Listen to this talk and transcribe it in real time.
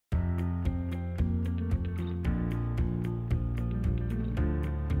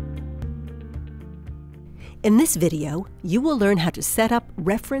In this video, you will learn how to set up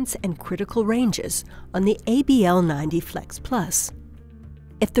reference and critical ranges on the ABL90 FLEX PLUS.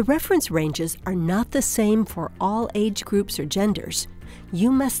 If the reference ranges are not the same for all age groups or genders, you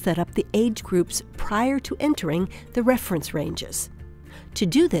must set up the age groups prior to entering the reference ranges. To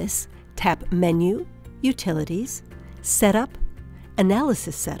do this, tap Menu, Utilities, Setup,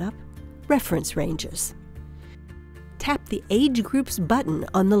 Analysis Setup, Reference Ranges. Tap the Age Groups button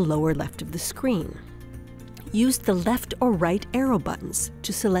on the lower left of the screen. Use the left or right arrow buttons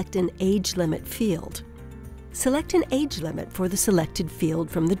to select an age limit field. Select an age limit for the selected field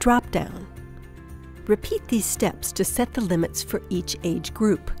from the drop-down. Repeat these steps to set the limits for each age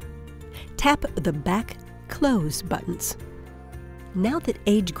group. Tap the Back, Close buttons. Now that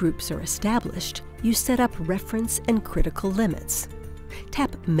age groups are established, you set up reference and critical limits.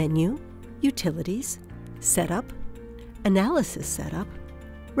 Tap Menu, Utilities, Setup, Analysis Setup,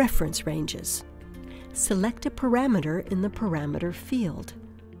 Reference Ranges. Select a parameter in the parameter field.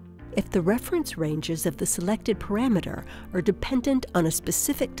 If the reference ranges of the selected parameter are dependent on a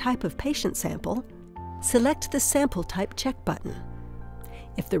specific type of patient sample, select the Sample Type check button.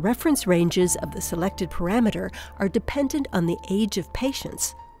 If the reference ranges of the selected parameter are dependent on the age of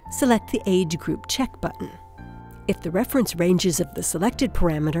patients, select the Age Group check button. If the reference ranges of the selected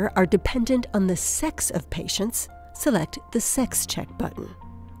parameter are dependent on the sex of patients, select the Sex check button.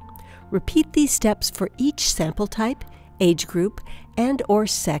 Repeat these steps for each sample type, age group, and/or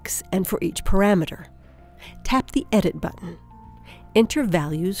sex, and for each parameter. Tap the Edit button. Enter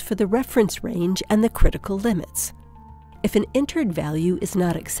values for the reference range and the critical limits. If an entered value is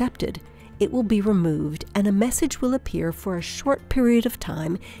not accepted, it will be removed and a message will appear for a short period of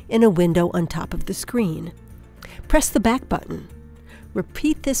time in a window on top of the screen. Press the Back button.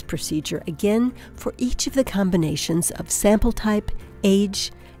 Repeat this procedure again for each of the combinations of sample type,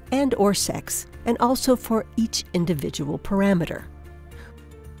 age, and/or sex, and also for each individual parameter.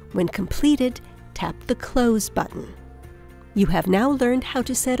 When completed, tap the Close button. You have now learned how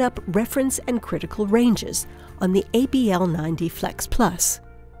to set up reference and critical ranges on the ABL90 FLEX PLUS.